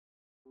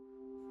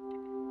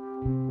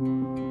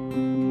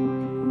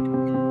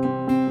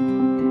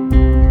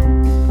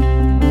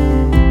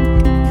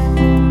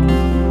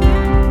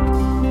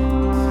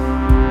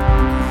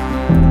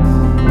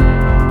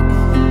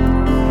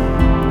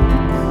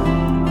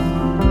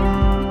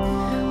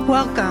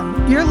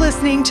You're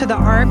listening to the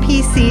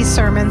RPC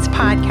Sermons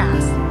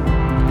Podcast.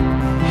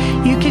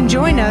 You can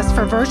join us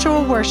for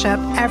virtual worship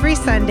every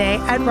Sunday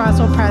at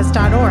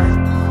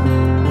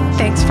roswellpres.org.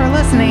 Thanks for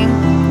listening.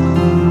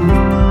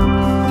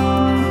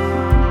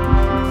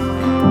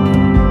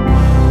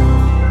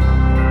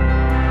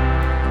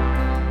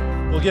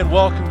 Well, again,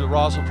 welcome to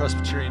Roswell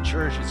Presbyterian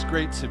Church. It's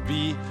great to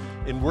be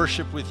in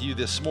worship with you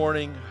this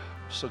morning.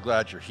 I'm so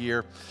glad you're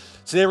here.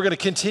 Today we're going to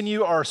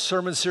continue our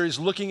sermon series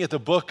looking at the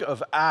book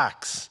of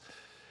Acts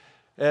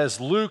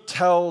as Luke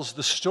tells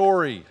the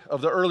story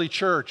of the early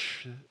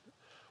church,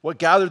 what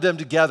gathered them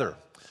together,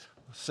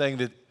 saying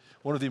that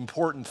one of the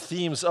important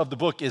themes of the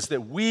book is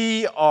that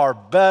we are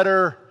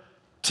better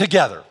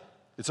together.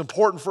 It's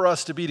important for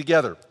us to be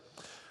together.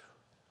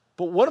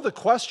 But one of the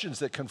questions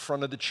that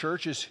confronted the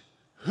church is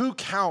who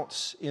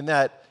counts in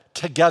that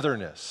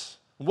togetherness?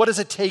 What does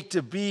it take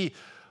to be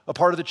a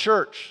part of the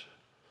church?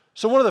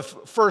 So one of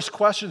the first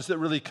questions that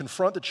really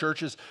confront the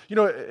church is,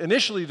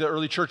 initially the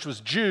early church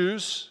was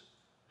Jews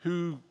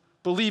who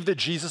believed that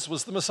Jesus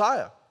was the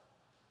Messiah.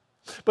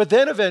 But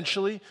then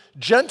eventually,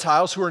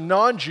 Gentiles who are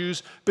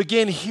non-Jews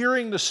began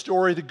hearing the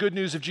story, the good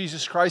news of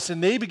Jesus Christ,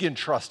 and they began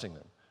trusting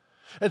them.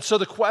 And so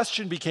the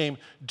question became,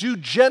 do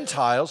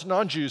Gentiles,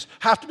 non-Jews,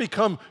 have to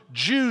become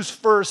Jews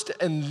first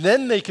and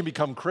then they can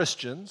become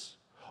Christians?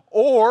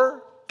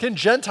 Or can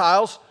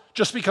Gentiles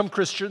just become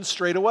Christians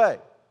straight away?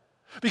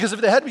 Because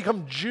if they had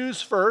become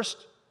Jews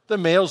first, the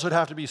males would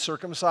have to be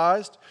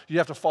circumcised. You'd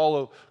have to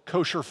follow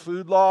kosher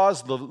food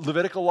laws, the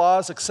Levitical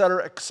laws, et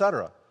cetera, et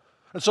cetera.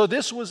 And so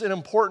this was an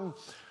important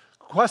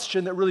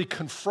question that really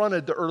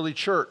confronted the early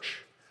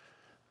church.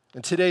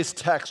 And today's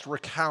text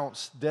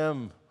recounts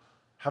them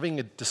having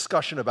a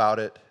discussion about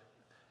it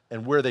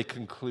and where they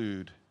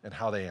conclude and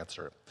how they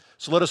answer it.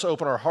 So let us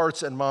open our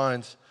hearts and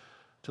minds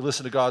to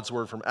listen to God's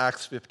word from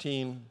Acts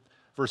 15,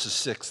 verses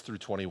 6 through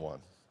 21.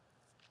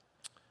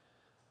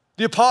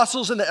 The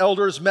apostles and the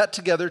elders met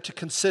together to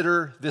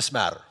consider this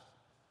matter.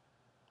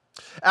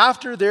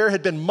 After there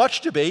had been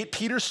much debate,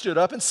 Peter stood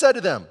up and said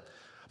to them,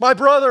 "My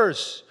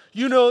brothers,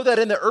 you know that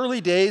in the early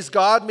days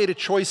God made a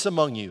choice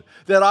among you,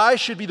 that I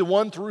should be the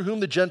one through whom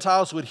the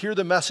Gentiles would hear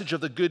the message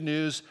of the good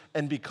news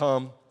and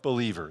become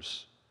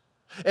believers.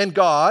 And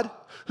God,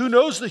 who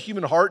knows the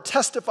human heart,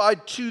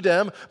 testified to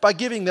them by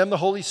giving them the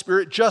Holy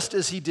Spirit just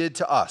as he did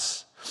to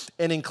us.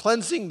 And in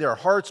cleansing their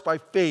hearts by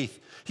faith,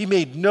 he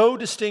made no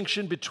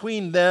distinction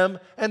between them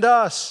and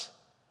us.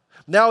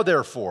 Now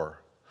therefore,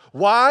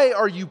 why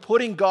are you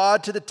putting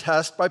God to the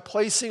test by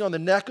placing on the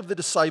neck of the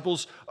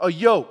disciples a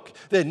yoke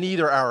that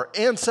neither our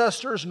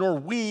ancestors nor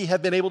we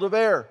have been able to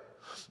bear?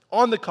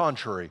 On the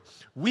contrary,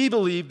 we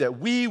believe that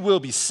we will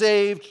be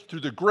saved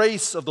through the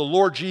grace of the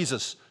Lord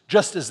Jesus,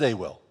 just as they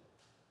will."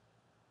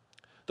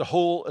 The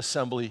whole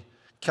assembly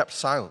kept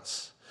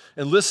silence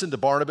and listened to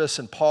Barnabas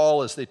and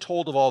Paul as they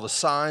told of all the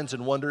signs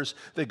and wonders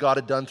that God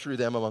had done through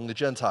them among the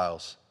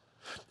Gentiles.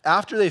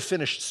 After they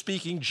finished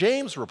speaking,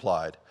 James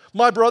replied,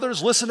 "My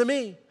brothers, listen to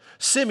me.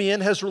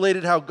 Simeon has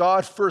related how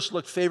God first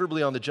looked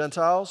favorably on the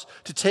Gentiles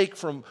to take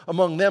from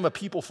among them a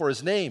people for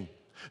his name.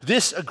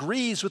 This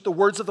agrees with the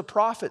words of the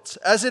prophets,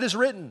 as it is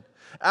written,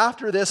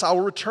 'After this I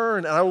will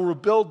return and I will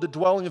rebuild the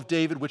dwelling of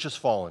David which has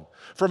fallen.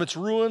 From its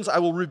ruins I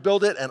will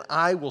rebuild it and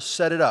I will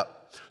set it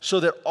up, so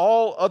that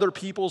all other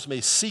peoples may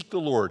seek the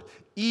Lord,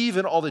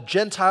 even all the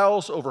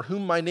Gentiles over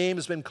whom my name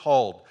has been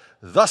called.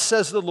 Thus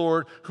says the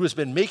Lord, who has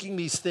been making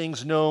these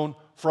things known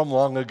from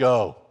long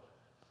ago.'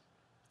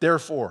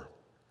 Therefore,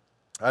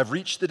 I've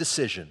reached the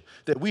decision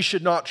that we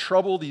should not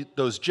trouble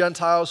those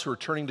Gentiles who are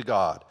turning to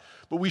God,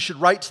 but we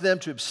should write to them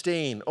to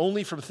abstain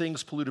only from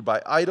things polluted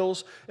by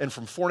idols and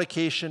from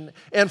fornication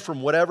and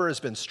from whatever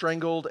has been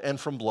strangled and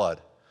from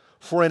blood.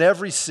 For in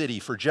every city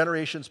for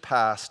generations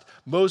past,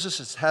 Moses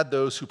has had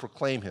those who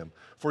proclaim him,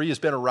 for he has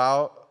been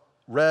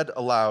read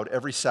aloud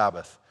every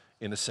Sabbath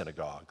in the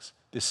synagogues."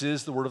 This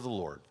is the word of the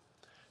Lord.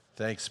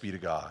 Thanks be to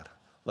God.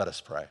 Let us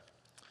pray.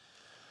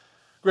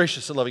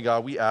 Gracious and loving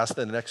God, we ask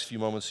that in the next few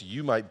moments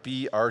you might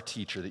be our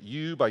teacher, that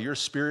you, by your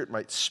Spirit,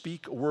 might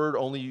speak a word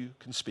only you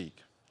can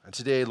speak. And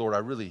today, Lord, I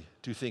really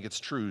do think it's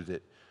true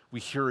that we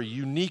hear a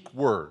unique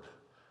word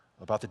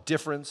about the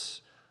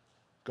difference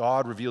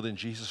God revealed in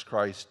Jesus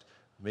Christ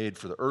made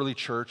for the early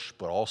church,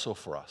 but also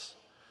for us.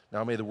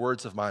 Now may the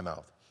words of my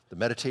mouth, the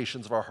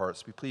meditations of our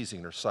hearts be pleasing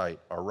in your sight,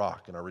 our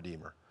rock and our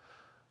Redeemer.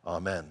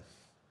 Amen.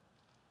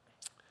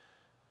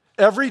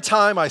 Every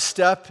time I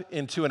step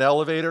into an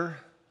elevator,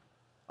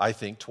 I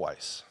think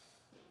twice.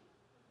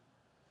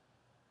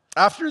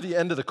 After the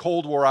end of the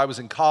Cold War, I was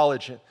in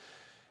college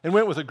and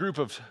went with a group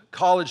of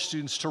college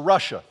students to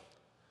Russia.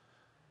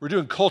 We were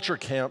doing culture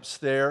camps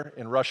there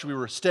in Russia. We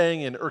were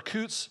staying in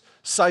Irkutsk,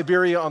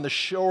 Siberia, on the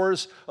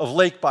shores of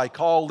Lake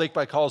Baikal. Lake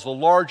Baikal is the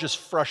largest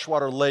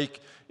freshwater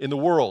lake in the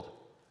world.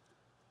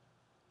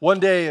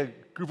 One day, a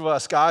group of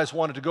us guys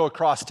wanted to go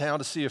across town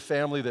to see a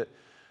family that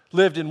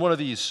lived in one of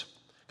these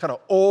kind of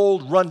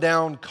old,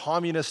 rundown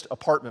communist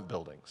apartment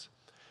buildings.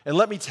 And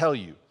let me tell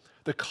you,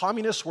 the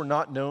communists were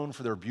not known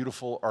for their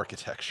beautiful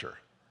architecture.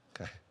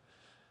 Okay?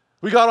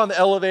 We got on the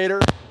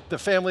elevator, the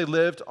family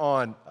lived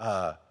on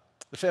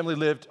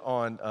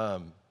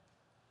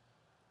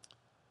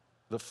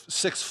the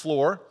sixth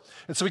floor.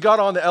 And so we got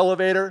on the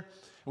elevator,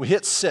 and we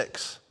hit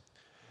 6.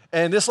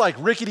 And this like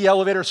rickety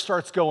elevator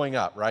starts going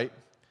up, right?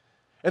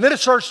 And then it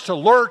starts to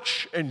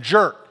lurch and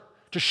jerk,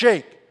 to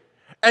shake.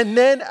 And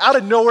then out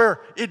of nowhere,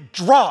 it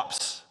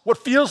drops what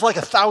feels like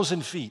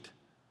 1,000 feet.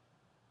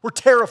 We're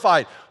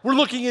terrified. We're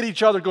looking at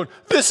each other going,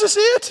 this is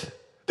it.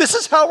 This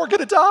is how we're going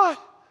to die.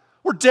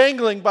 We're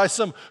dangling by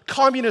some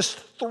communist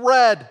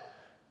thread,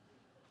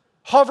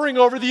 hovering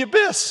over the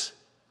abyss.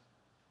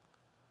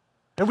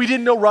 And we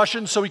didn't know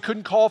Russian, so we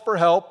couldn't call for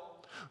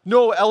help.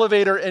 No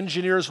elevator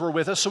engineers were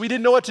with us, so we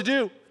didn't know what to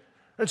do.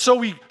 And so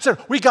we said,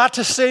 we got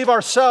to save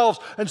ourselves.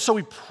 And so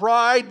we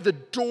pried the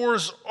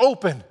doors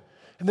open.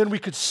 And then we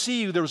could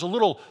see there was a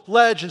little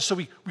ledge, and so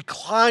we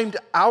climbed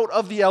out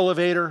of the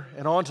elevator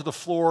and onto the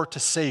floor to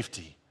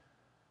safety.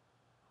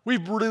 We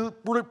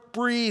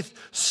breathed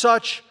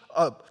such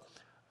a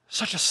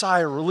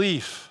sigh of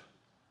relief.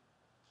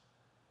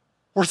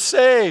 We're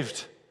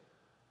saved.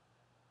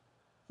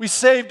 We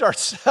saved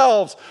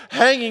ourselves,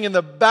 hanging in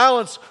the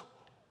balance.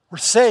 We're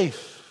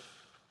safe.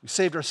 We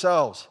saved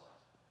ourselves.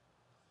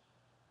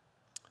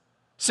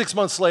 6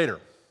 months later,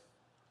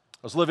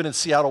 I was living in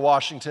Seattle,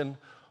 Washington,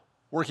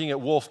 working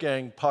at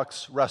Wolfgang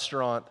Puck's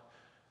restaurant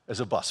as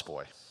a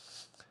busboy.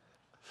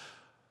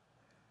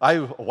 I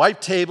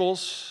wiped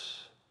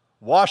tables,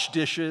 washed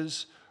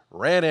dishes,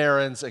 ran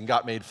errands, and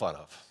got made fun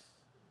of.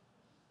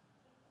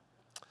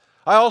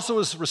 I also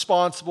was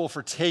responsible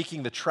for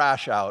taking the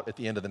trash out at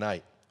the end of the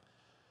night.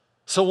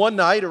 So one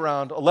night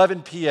around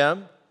 11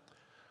 p.m.,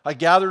 I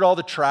gathered all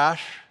the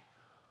trash,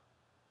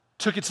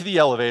 took it to the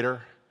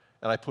elevator,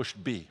 and I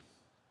pushed B.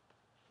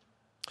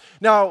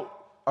 Now,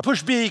 I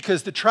pushed B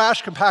because the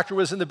trash compactor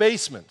was in the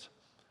basement.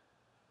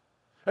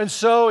 And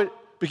so it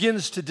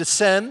begins to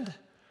descend,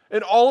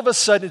 and all of a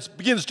sudden it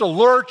begins to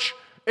lurch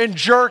and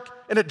jerk,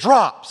 and it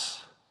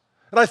drops.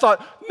 And I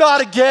thought,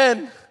 not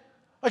again.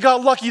 I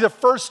got lucky the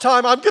first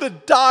time. I'm going to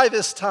die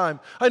this time.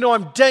 I know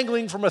I'm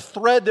dangling from a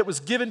thread that was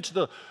given to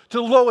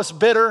the lowest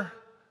bidder.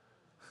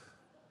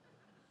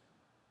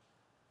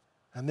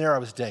 And there I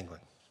was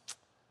dangling.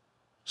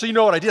 So you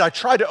know what I did? I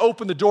tried to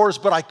open the doors,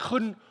 but I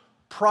couldn't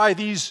pry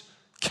these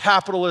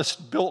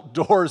capitalist-built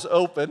doors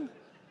open.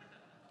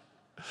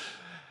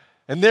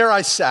 And there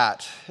I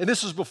sat. And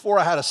this was before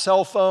I had a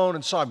cell phone,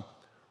 and so I'm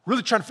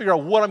really trying to figure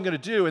out what I'm going to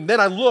do. And then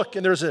I look,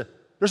 and there's a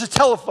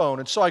telephone,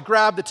 and so I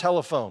grabbed the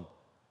telephone.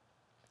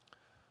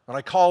 And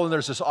I call, and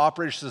there's this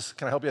operator. She says,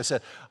 can I help you? I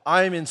said,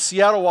 I'm in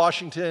Seattle,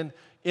 Washington,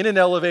 in an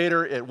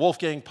elevator at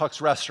Wolfgang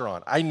Puck's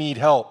restaurant. I need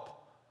help.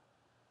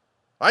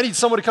 I need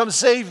someone to come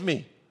save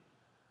me.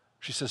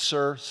 She says,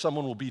 sir,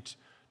 someone will be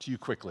to you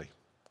quickly.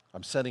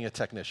 I'm sending a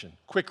technician.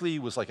 Quickly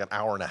was like an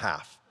hour and a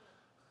half.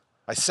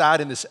 I sat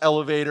in this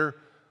elevator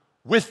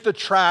with the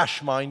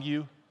trash, mind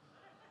you,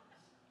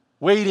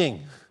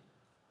 waiting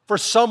for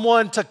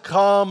someone to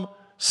come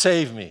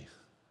save me.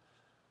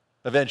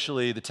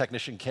 Eventually, the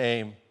technician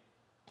came,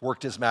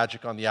 worked his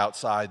magic on the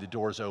outside, the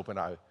doors open,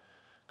 I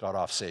got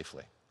off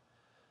safely.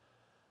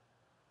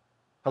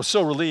 I was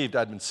so relieved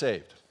I'd been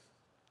saved.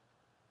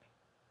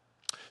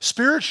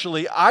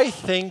 Spiritually, I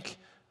think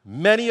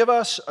many of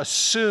us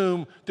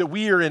assume that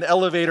we are in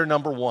elevator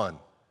number 1,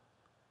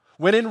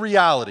 when in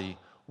reality,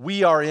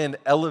 we are in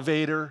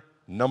elevator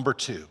number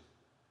 2.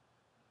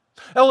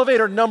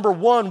 Elevator number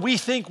 1, we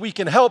think we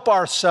can help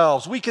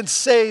ourselves, we can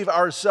save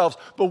ourselves,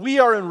 but we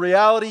are in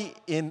reality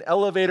in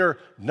elevator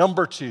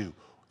number 2.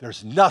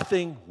 There's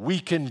nothing we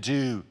can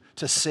do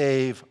to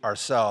save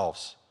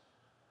ourselves.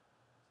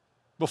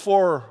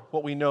 Before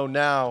what we know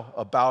now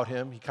about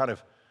him, he kind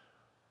of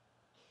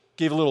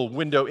gave a little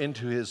window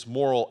into his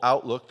moral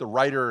outlook. The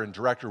writer and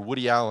director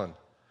Woody Allen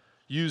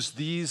used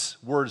these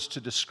words to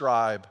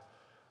describe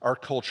our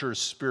culture's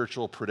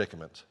spiritual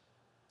predicament.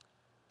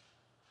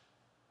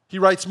 He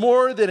writes,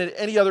 more than at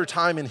any other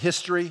time in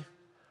history,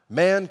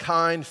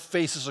 mankind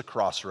faces a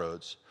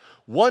crossroads.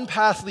 One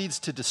path leads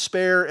to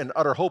despair and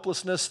utter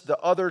hopelessness, the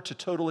other to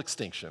total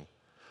extinction.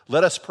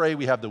 Let us pray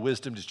we have the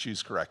wisdom to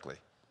choose correctly.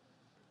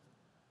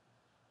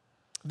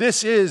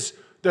 This is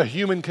the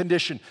human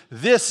condition.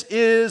 This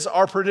is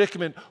our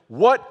predicament.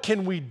 What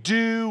can we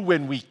do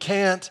when we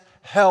can't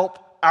help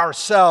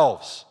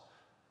ourselves?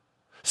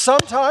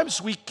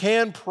 Sometimes we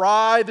can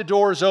pry the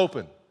doors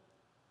open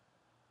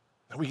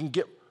and we can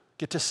get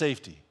to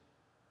safety.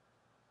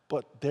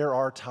 But there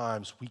are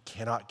times we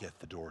cannot get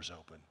the doors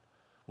open,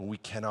 when we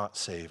cannot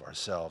save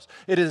ourselves.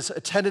 It is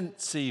a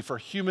tendency for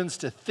humans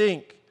to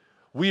think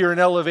we are in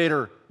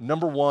elevator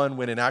number 1,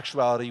 when in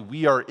actuality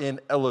we are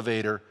in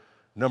elevator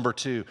number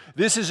 2.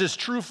 This is as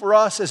true for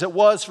us as it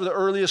was for the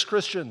earliest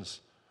Christians.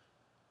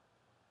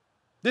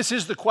 This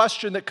is the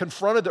question that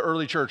confronted the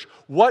early church.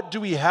 What do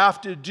we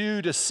have to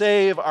do to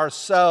save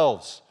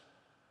ourselves?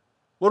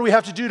 What do we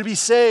have to do to be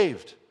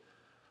saved?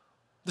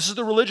 This is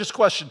the religious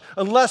question.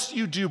 Unless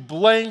you do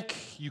blank,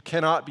 you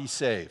cannot be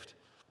saved.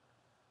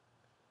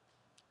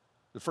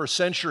 The first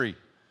century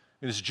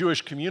In his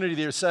Jewish community,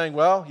 they were saying,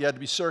 well, you had to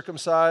be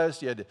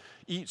circumcised, you had to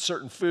eat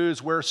certain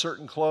foods, wear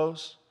certain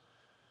clothes.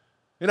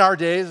 In our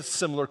days, it's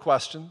similar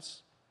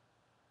questions.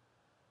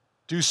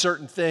 Do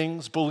certain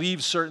things,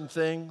 believe certain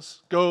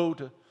things, go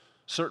to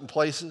certain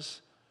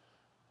places.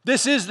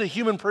 This is the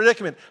human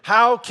predicament.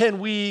 How can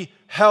we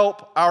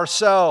help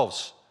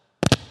ourselves?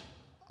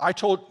 God,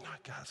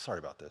 sorry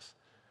about this.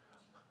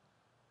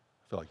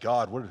 I feel like,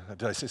 God,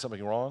 did I say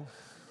something wrong?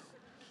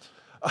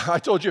 I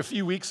told you a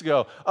few weeks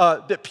ago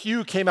that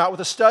Pew came out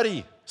with a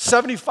study.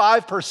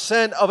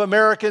 75% of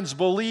Americans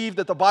believe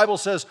that the Bible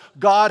says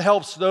God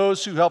helps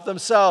those who help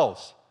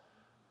themselves.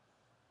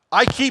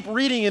 I keep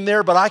reading in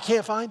there, but I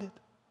can't find it.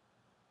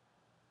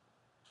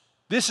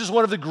 This is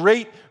one of the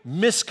great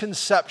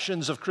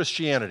misconceptions of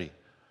Christianity.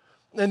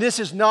 And this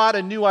is not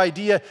a new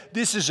idea.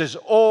 This is as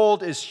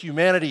old as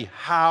humanity.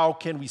 How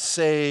can we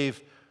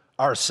save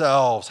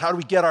ourselves? How do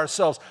we get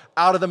ourselves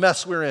out of the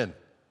mess we're in?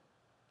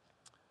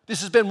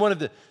 This has been one of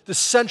the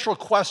central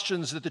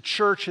questions that the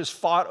church has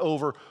fought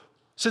over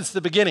since the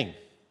beginning.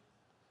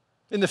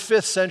 In the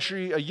 5th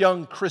century, a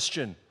young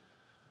Christian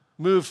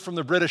moved from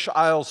the British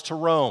Isles to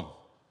Rome.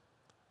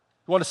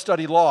 He wanted to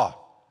study law.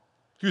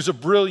 He was a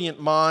brilliant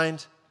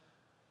mind,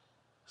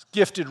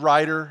 gifted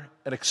writer,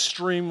 and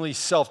extremely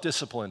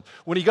self-disciplined.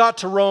 When he got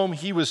to Rome,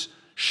 he was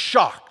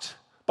shocked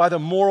by the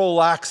moral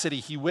laxity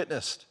he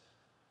witnessed.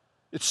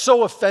 It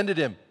so offended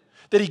him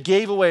that he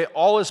gave away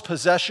all his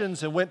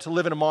possessions and went to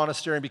live in a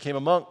monastery and became a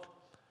monk.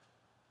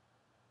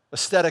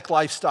 Ascetic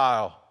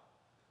lifestyle,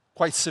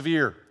 quite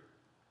severe.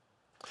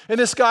 And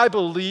this guy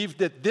believed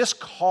that this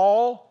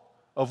call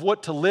of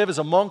what to live as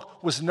a monk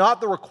was not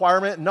the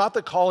requirement, not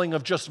the calling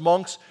of just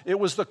monks. It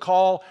was the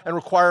call and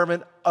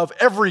requirement of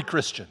every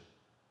Christian.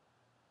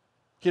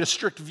 He had a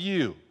strict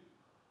view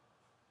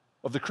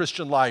of the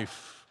Christian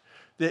life,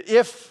 that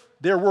if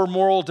there were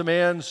moral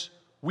demands,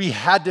 we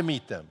had to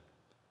meet them.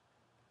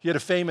 He had a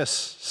famous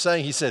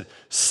saying. He said,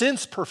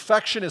 since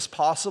perfection is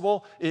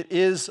possible, it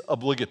is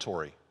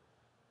obligatory.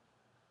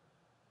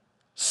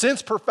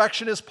 Since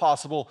perfection is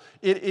possible,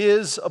 it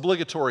is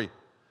obligatory.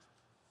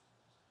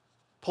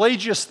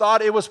 Pelagius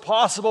thought it was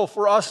possible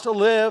for us to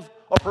live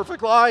a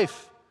perfect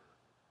life,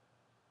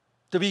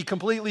 to be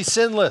completely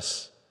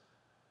sinless.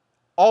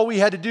 All we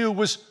had to do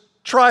was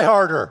try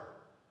harder.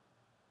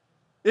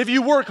 If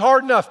you work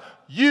hard enough,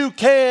 you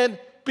can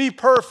be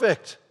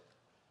perfect.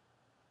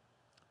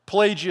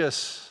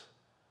 Pelagius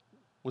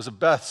was a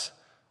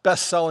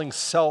best-selling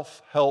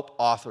self-help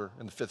author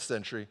in the 5th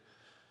century.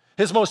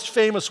 His most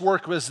famous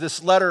work was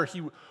this letter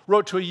he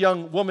wrote to a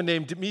young woman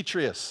named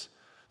Demetrius.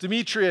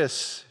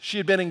 Demetrius, she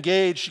had been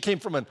engaged. She came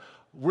from a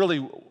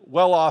really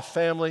well-off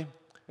family,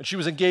 and she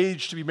was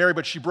engaged to be married,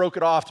 but she broke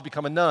it off to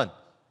become a nun.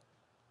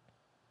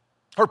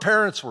 Her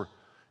parents were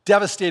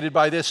devastated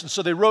by this, and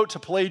so they wrote to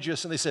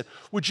Pelagius, and they said,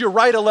 would you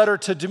write a letter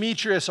to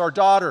Demetrius, our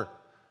daughter,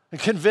 and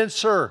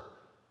convince her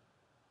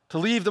to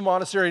leave the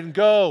monastery and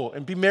go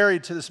and be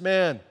married to this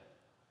man?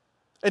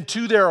 And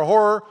to their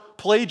horror,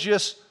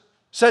 Pelagius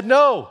said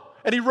no.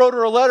 And he wrote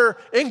her a letter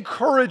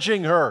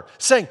encouraging her,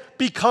 saying,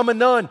 become a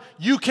nun.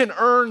 You can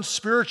earn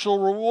spiritual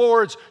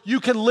rewards. You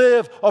can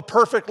live a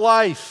perfect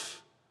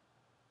life.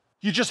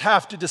 You just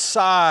have to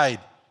decide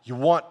you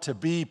want to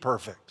be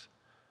perfect.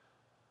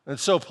 And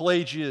so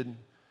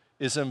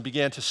Pelagianism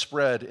began to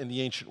spread in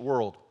the ancient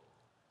world.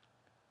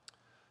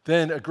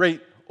 Then a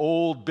great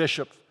old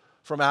bishop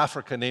from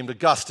Africa named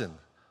Augustine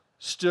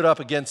stood up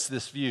against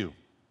this view.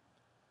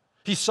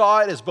 He saw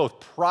it as both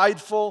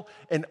prideful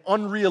and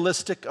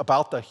unrealistic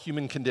about the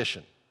human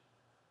condition.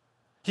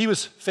 He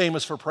was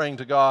famous for praying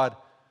to God,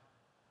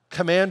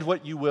 command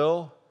what you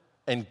will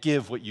and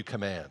give what you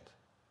command.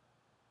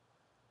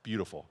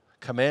 Beautiful.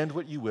 Command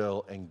what you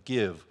will and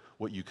give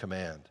what you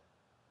command.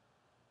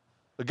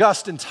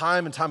 Augustine,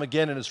 time and time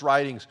again in his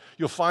writings,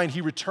 you'll find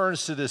he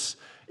returns to this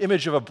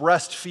image of a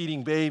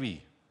breastfeeding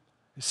baby.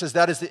 He says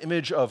that is the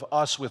image of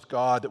us with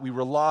God, that we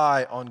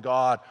rely on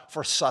God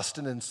for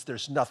sustenance.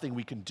 There's nothing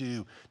we can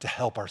do to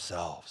help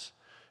ourselves.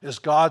 It is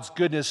God's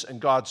goodness and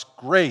God's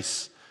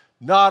grace,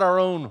 not our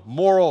own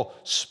moral,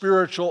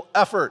 spiritual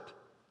effort.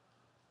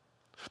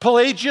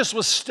 Pelagius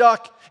was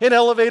stuck in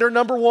elevator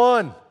number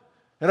 1.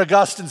 And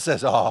Augustine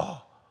says,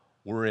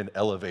 we're in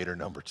elevator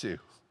number 2.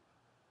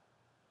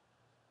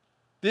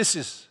 This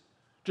is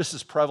just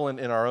as prevalent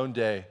in our own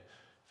day.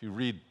 If you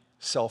read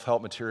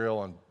self-help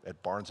material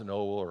at Barnes &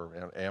 Noble or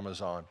on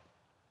Amazon,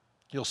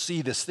 you'll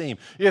see this theme.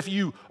 If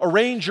you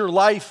arrange your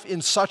life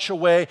in such a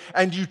way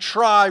and you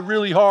try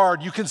really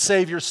hard, you can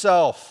save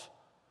yourself.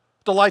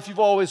 The life you've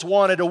always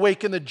wanted,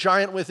 awaken the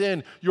giant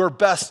within, your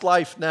best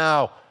life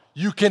now.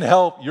 You can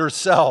help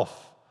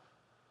yourself.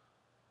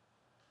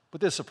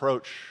 But this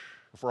approach,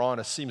 if we're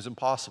honest, seems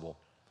impossible.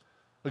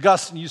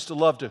 Augustine used to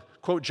love to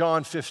quote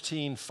John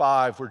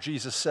 15:5, where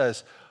Jesus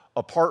says,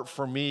 apart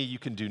from me, you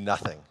can do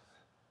nothing.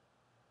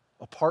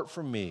 Apart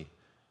from me,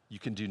 you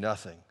can do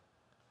nothing.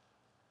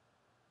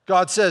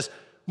 God says,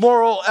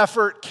 moral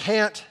effort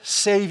can't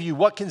save you.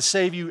 What can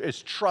save you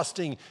is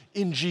trusting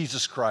in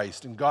Jesus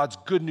Christ and God's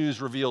good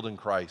news revealed in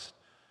Christ.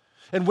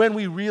 And when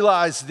we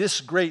realize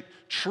this great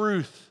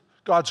truth,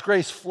 God's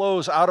grace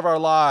flows out of our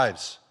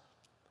lives.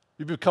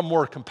 We become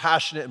more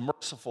compassionate and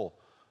merciful,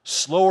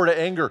 slower to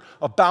anger,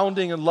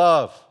 abounding in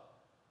love.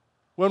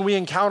 When we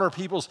encounter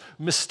people's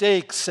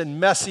mistakes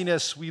and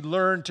messiness, we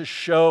learn to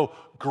show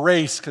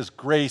grace because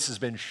grace has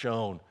been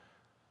shown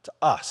to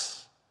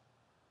us.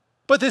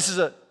 But this is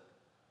a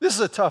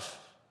tough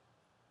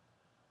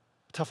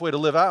way to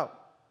live out.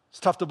 It's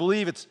tough to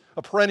believe. It's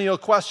a perennial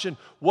question.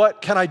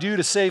 What can I do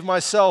to save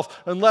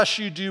myself? Unless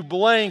you do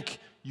blank,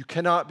 you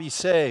cannot be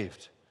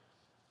saved.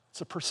 It's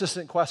a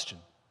persistent question.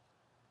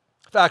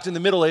 In fact, in the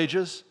Middle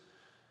Ages,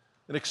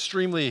 an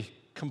extremely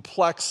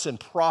complex and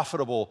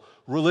profitable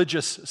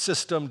religious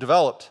system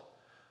developed.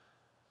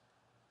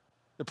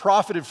 It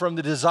profited from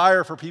the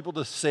desire for people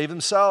to save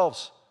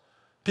themselves.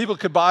 People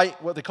could buy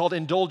what they called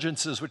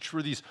indulgences, which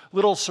were these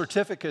little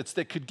certificates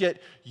that could get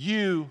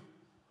you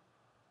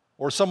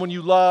or someone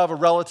you love, a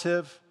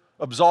relative,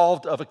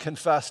 absolved of a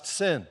confessed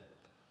sin.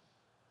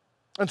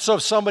 And so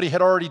if somebody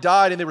had already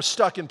died and they were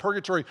stuck in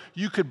purgatory,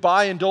 you could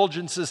buy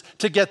indulgences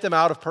to get them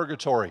out of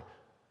purgatory.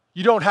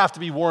 You don't have to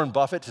be Warren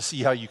Buffett to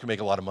see how you can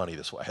make a lot of money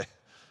this way.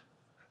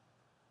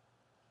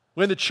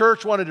 When the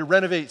church wanted to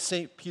renovate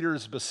St.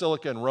 Peter's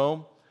Basilica in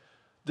Rome,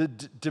 the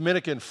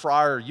Dominican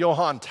friar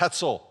Johann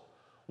Tetzel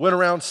went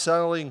around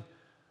selling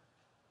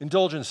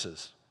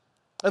indulgences.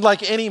 And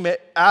like any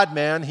ad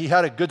man, he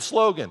had a good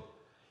slogan.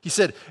 He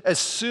said, as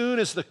soon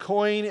as the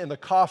coin in the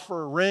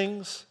coffer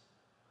rings,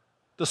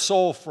 the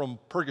soul from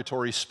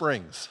purgatory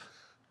springs.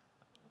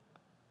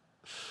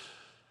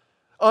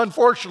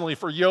 Unfortunately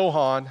for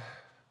Johann,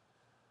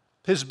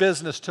 his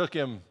business took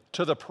him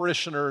to the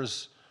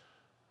parishioners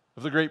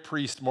of the great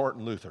priest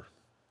Martin Luther.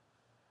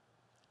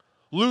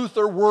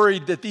 Luther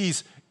worried that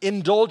these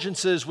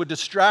indulgences would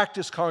distract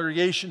his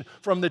congregation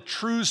from the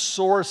true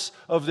source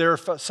of their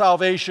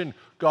salvation,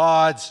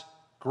 God's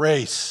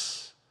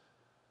grace.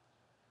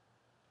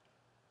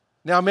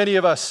 Now, many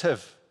of us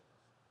have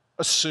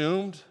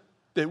assumed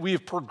that we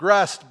have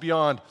progressed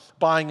beyond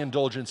buying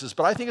indulgences,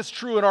 but I think it's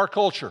true in our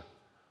culture.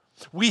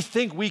 We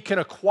think we can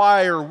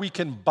acquire, we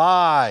can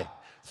buy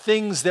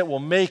things that will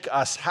make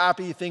us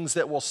happy, things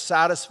that will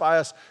satisfy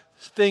us,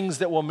 things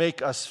that will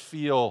make us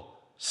feel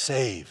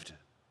saved.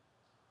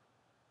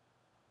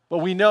 But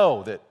we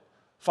know that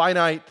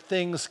finite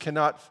things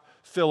cannot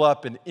fill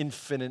up an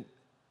infinite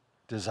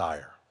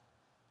desire.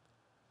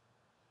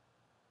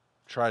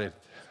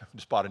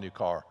 Just bought a new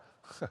car.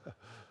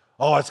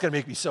 Oh, it's going to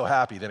make me so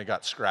happy. Then it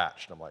got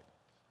scratched. I'm like,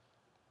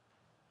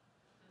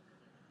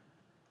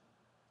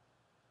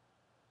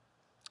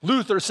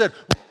 Luther said,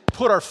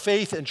 put our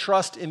faith and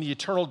trust in the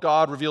eternal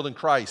God revealed in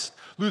Christ.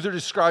 Luther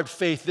described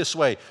faith this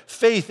way.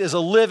 Faith is a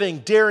living,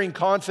 daring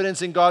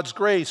confidence in God's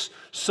grace,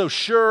 so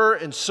sure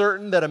and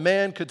certain that a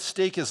man could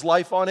stake his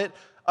life on it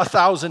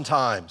 1,000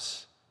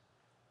 times.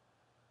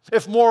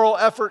 If moral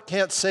effort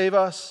can't save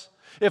us,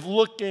 if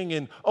looking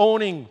and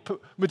owning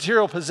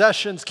material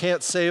possessions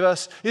can't save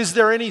us, is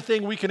there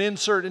anything we can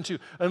insert into,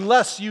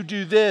 unless you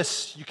do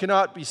this, you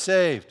cannot be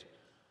saved?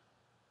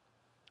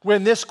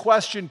 When this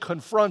question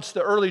confronts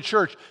the early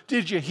church,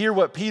 did you hear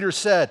what Peter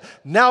said?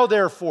 Now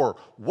therefore,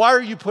 why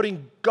are you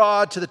putting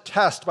God to the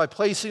test by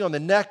placing on the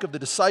neck of the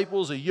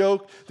disciples a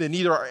yoke that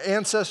neither our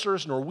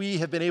ancestors nor we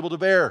have been able to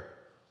bear?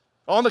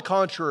 On the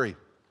contrary,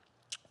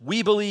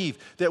 we believe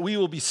that we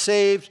will be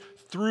saved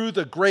through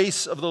the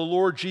grace of the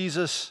Lord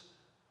Jesus,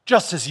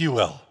 just as you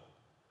will.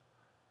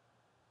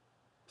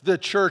 The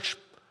church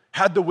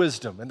had the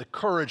wisdom and the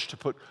courage to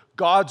put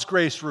God's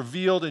grace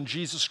revealed in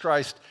Jesus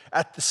Christ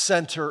at the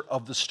center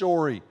of the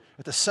story,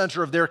 at the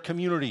center of their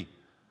community.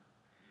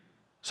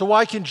 So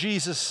why can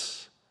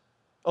Jesus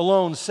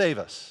alone save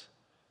us?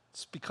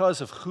 It's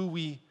because of who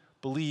we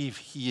believe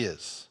he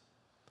is.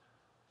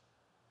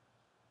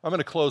 I'm going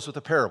to close with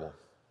a parable.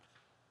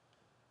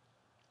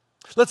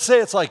 Let's say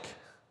it's like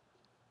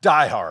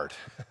Die Hard.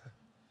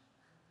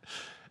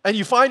 And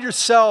you find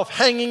yourself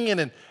hanging in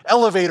an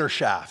elevator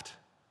shaft.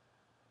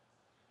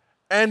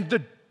 And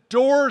the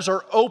doors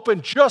are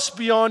open just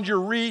beyond your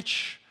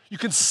reach. You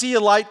can see a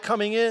light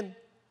coming in.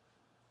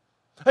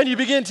 And you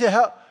begin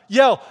to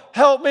yell,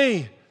 help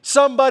me,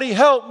 somebody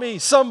help me,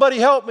 somebody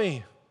help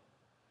me.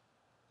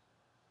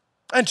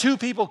 And two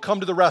people come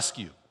to the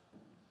rescue.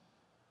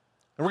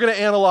 And we're going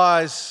to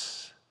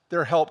analyze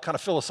their help kind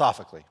of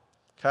philosophically,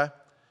 okay?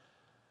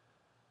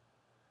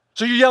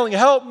 So you're yelling,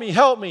 help me,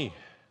 help me.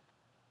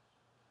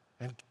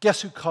 And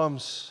guess who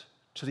comes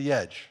to the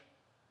edge?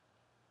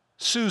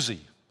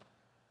 Susie.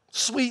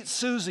 Sweet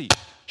Susie.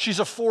 She's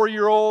a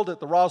 4-year-old at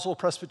the Roswell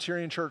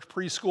Presbyterian Church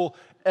preschool.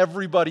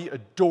 Everybody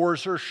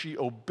adores her. She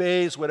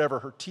obeys whatever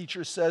her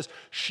teacher says.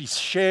 She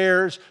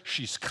shares.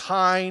 She's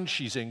kind.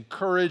 She's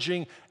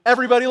encouraging.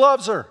 Everybody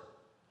loves her.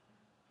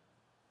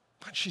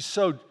 She's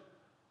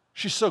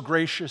so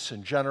gracious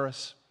and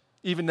generous.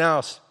 Even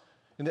now,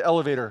 in the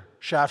elevator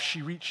shaft,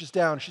 she reaches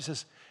down. She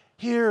says,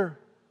 here,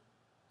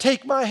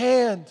 take my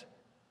hand.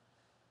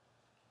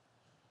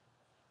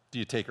 Do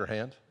you take her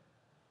hand?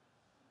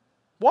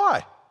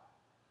 Why?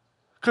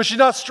 Because she's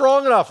not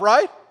strong enough,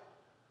 right?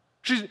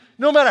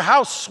 No matter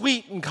how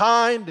sweet and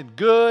kind and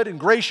good and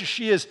gracious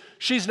she is,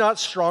 she's not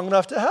strong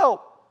enough to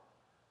help.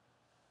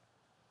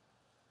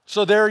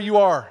 So there you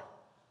are,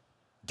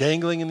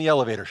 dangling in the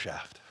elevator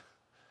shaft.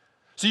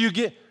 So you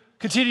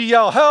continue to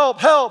yell, help,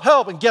 help,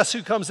 help, and guess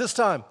who comes this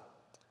time?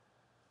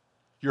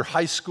 Your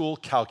high school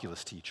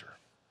calculus teacher.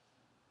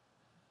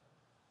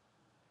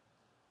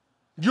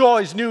 You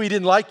always knew he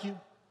didn't like you,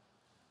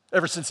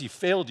 ever since he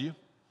failed you.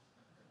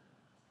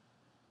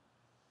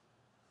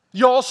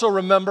 You also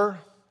remember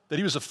that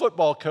he was a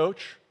football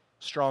coach,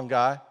 strong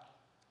guy,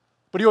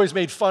 but he always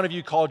made fun of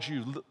you, called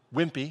you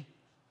wimpy.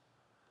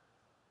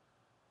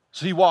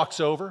 So he walks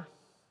over.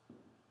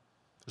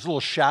 There's a little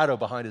shadow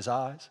behind his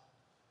eyes.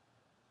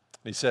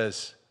 And he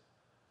says,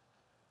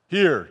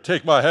 "Here,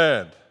 take my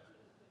hand."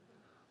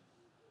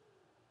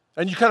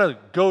 And you kind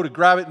of go to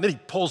grab it, and then he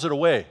pulls it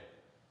away.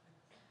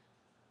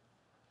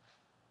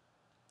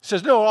 He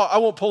says, "No, I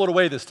won't pull it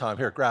away this time.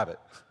 Here, grab it."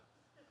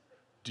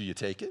 Do you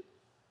take it?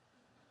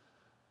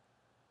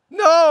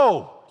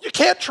 No, you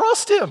can't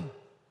trust him.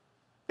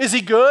 Is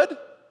he good?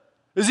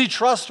 Is he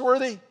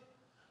trustworthy?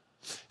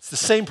 It's the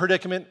same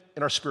predicament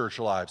in our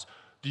spiritual lives.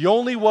 The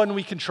only one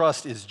we can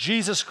trust is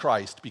Jesus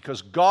Christ,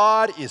 because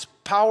God is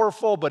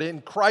powerful, but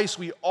in Christ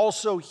we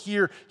also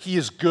hear he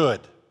is good.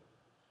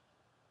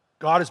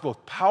 God is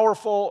both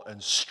powerful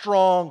and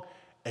strong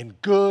and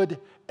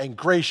good and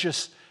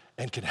gracious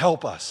and can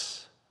help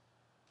us.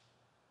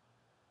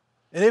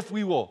 And if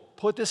we will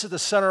put this at the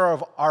center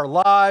of our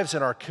lives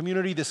and our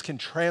community, this can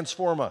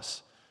transform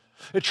us.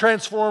 It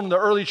transformed the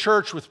early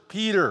church with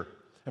Peter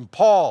and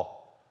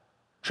Paul,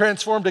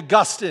 transformed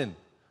Augustine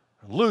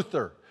and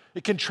Luther.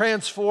 It can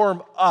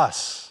transform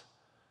us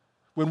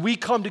when we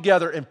come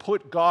together and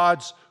put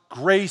God's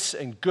grace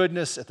and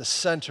goodness at the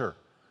center.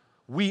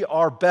 We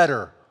are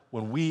better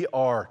when we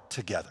are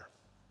together.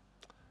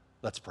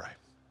 Let's pray.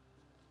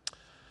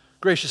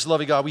 Gracious,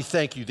 loving God, we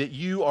thank you that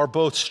you are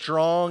both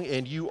strong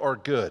and you are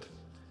good.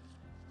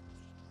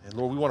 And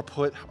Lord, we want to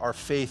put our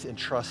faith and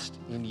trust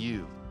in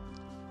you,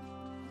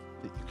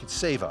 that you can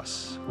save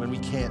us when we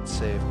can't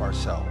save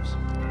ourselves.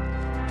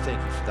 Thank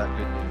you for that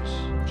good news,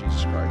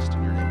 Jesus Christ.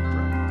 In your name we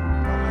pray.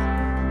 Amen.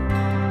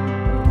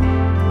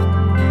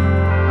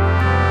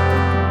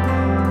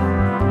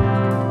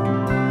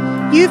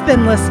 You've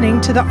been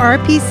listening to the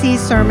RPC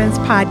Sermons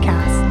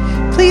podcast.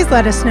 Please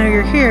let us know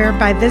you're here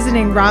by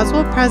visiting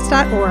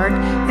roswellpres.org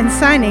and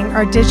signing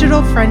our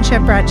digital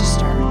friendship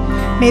register.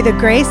 May the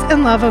grace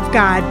and love of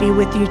God be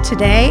with you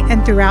today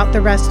and throughout the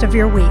rest of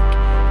your week.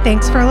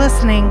 Thanks for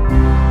listening.